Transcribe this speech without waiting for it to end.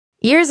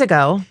Years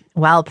ago,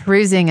 while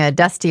perusing a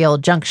dusty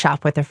old junk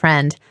shop with a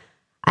friend,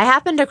 I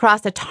happened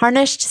across a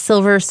tarnished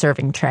silver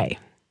serving tray.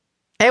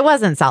 It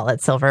wasn't solid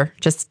silver,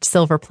 just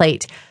silver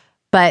plate,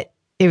 but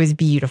it was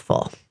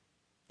beautiful.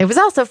 It was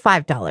also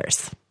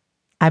 $5.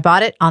 I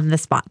bought it on the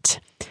spot.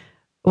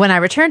 When I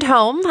returned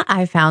home,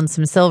 I found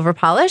some silver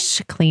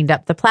polish, cleaned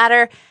up the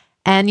platter,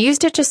 and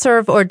used it to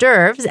serve hors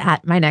d'oeuvres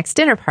at my next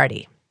dinner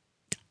party.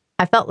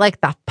 I felt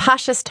like the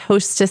poshest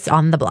hostess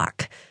on the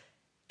block.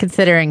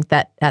 Considering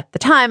that at the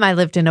time I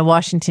lived in a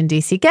Washington,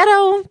 D.C.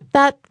 ghetto,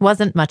 that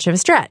wasn't much of a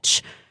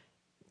stretch.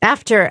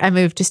 After I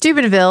moved to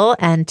Steubenville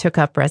and took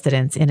up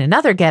residence in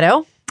another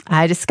ghetto,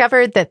 I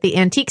discovered that the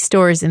antique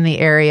stores in the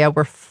area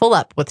were full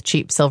up with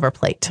cheap silver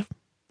plate,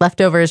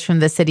 leftovers from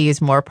the city's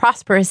more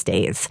prosperous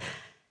days.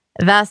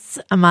 Thus,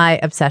 my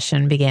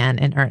obsession began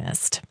in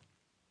earnest.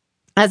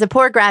 As a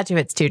poor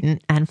graduate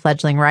student and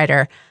fledgling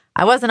writer,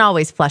 I wasn't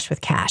always flush with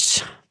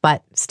cash,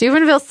 but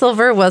Steubenville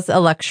silver was a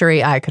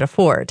luxury I could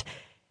afford.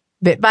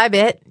 Bit by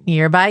bit,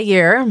 year by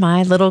year,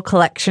 my little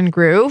collection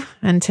grew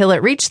until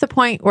it reached the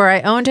point where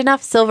I owned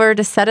enough silver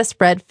to set a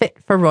spread fit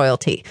for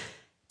royalty.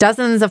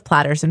 Dozens of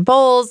platters and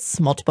bowls,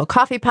 multiple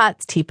coffee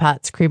pots,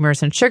 teapots,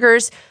 creamers, and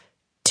sugars,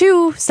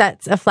 2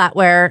 sets of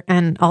flatware,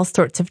 and all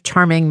sorts of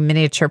charming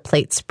miniature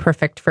plates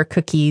perfect for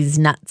cookies,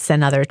 nuts,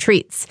 and other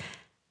treats.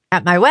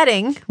 At my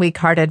wedding, we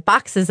carted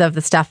boxes of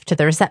the stuff to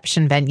the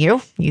reception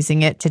venue,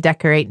 using it to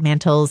decorate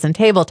mantels and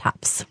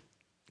tabletops.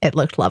 It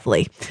looked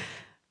lovely.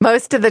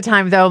 Most of the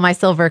time, though, my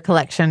silver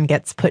collection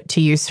gets put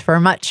to use for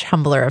much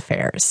humbler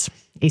affairs.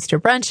 Easter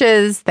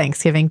brunches,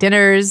 Thanksgiving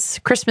dinners,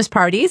 Christmas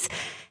parties,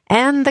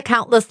 and the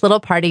countless little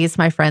parties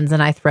my friends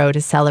and I throw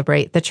to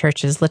celebrate the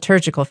church's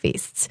liturgical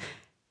feasts.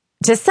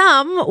 To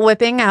some,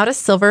 whipping out a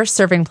silver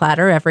serving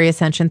platter every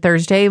Ascension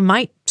Thursday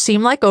might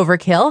seem like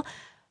overkill,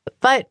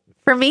 but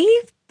for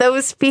me,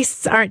 those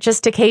feasts aren't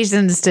just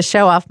occasions to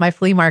show off my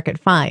flea market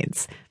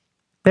finds.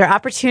 They're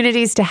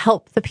opportunities to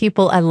help the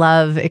people I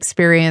love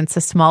experience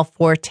a small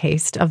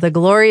foretaste of the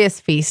glorious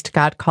feast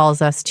God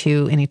calls us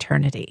to in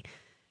eternity.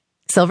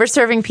 Silver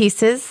serving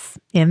pieces,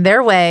 in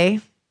their way,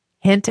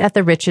 hint at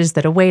the riches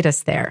that await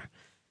us there.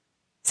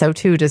 So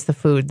too does the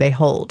food they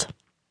hold.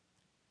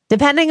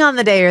 Depending on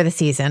the day or the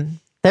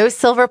season, those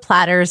silver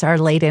platters are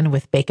laden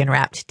with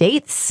bacon-wrapped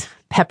dates,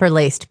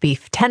 pepper-laced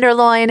beef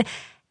tenderloin,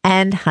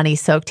 and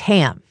honey-soaked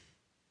ham.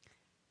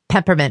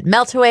 Peppermint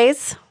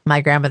meltaways,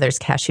 my grandmother's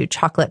cashew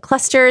chocolate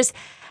clusters,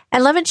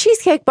 and lemon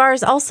cheesecake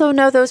bars also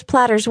know those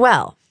platters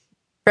well.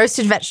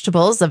 Roasted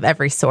vegetables of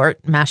every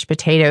sort, mashed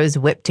potatoes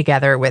whipped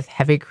together with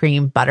heavy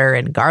cream, butter,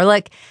 and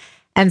garlic,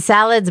 and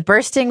salads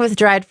bursting with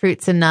dried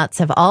fruits and nuts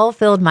have all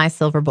filled my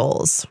silver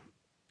bowls.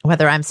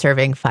 Whether I'm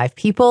serving 5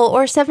 people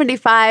or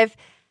 75,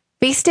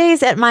 feast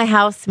days at my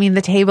house mean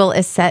the table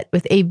is set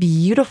with a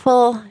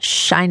beautiful,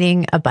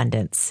 shining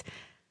abundance,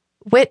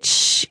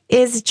 which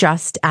is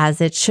just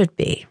as it should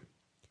be.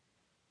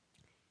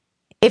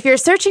 If you're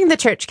searching the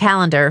church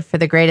calendar for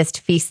the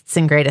greatest feasts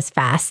and greatest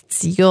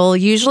fasts, you'll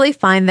usually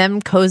find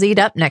them cozied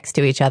up next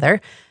to each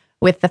other,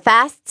 with the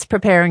fasts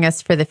preparing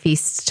us for the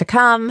feasts to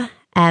come,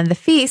 and the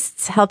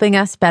feasts helping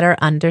us better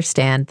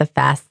understand the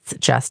fasts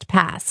just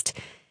past.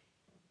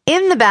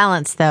 In the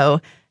balance,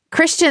 though,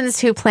 Christians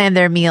who plan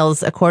their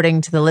meals according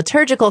to the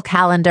liturgical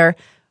calendar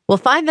will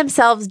find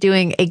themselves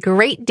doing a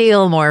great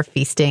deal more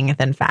feasting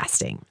than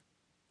fasting.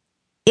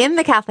 In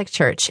the Catholic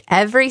Church,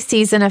 every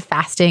season of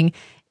fasting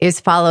is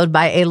followed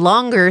by a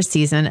longer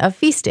season of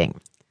feasting.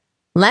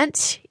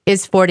 Lent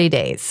is 40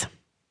 days.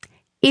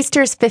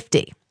 Easter's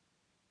 50.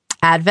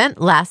 Advent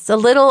lasts a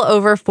little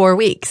over 4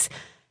 weeks.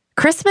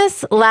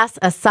 Christmas lasts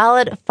a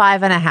solid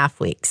 5.5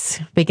 weeks,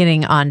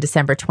 beginning on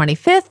December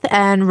 25th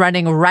and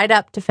running right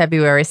up to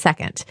February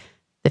 2nd,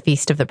 the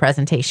Feast of the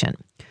Presentation.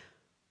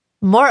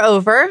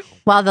 Moreover,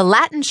 while the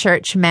Latin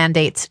Church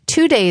mandates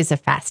 2 days of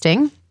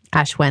fasting,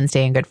 Ash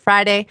Wednesday and Good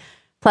Friday,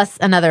 plus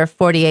another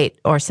 48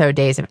 or so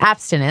days of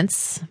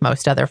abstinence,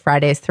 most other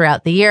Fridays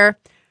throughout the year,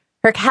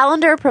 her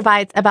calendar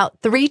provides about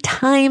 3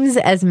 times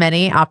as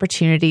many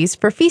opportunities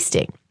for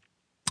feasting.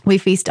 We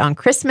feast on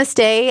Christmas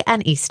Day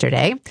and Easter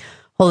Day,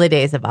 holy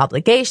days of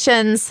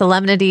obligations,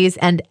 solemnities,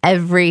 and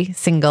every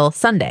single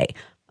Sunday,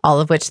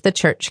 all of which the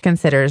Church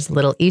considers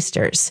Little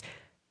Easters.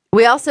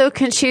 We also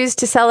can choose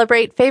to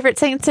celebrate favorite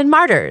saints and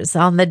martyrs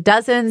on the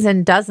dozens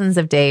and dozens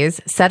of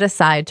days set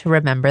aside to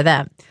remember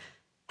them.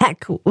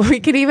 Heck,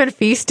 we can even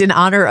feast in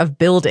honor of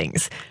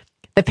buildings.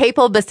 The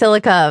Papal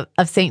Basilica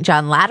of St.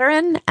 John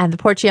Lateran and the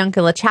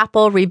Portiuncula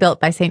Chapel, rebuilt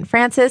by St.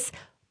 Francis,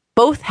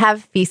 both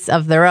have feasts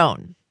of their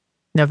own,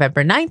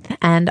 November 9th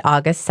and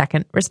August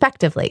 2nd,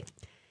 respectively.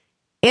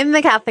 In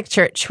the Catholic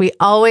Church, we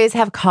always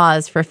have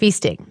cause for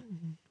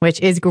feasting,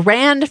 which is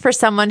grand for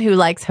someone who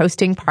likes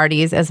hosting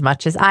parties as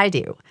much as I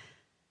do.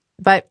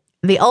 But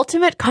the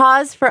ultimate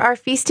cause for our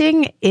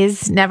feasting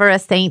is never a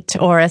saint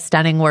or a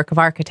stunning work of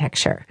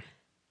architecture.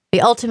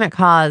 The ultimate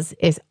cause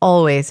is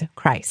always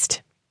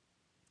Christ.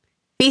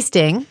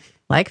 Feasting,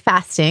 like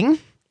fasting,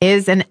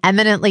 is an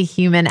eminently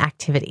human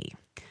activity.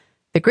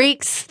 The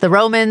Greeks, the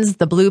Romans,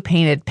 the blue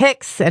painted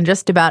Picts, and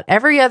just about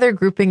every other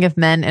grouping of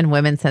men and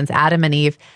women since Adam and Eve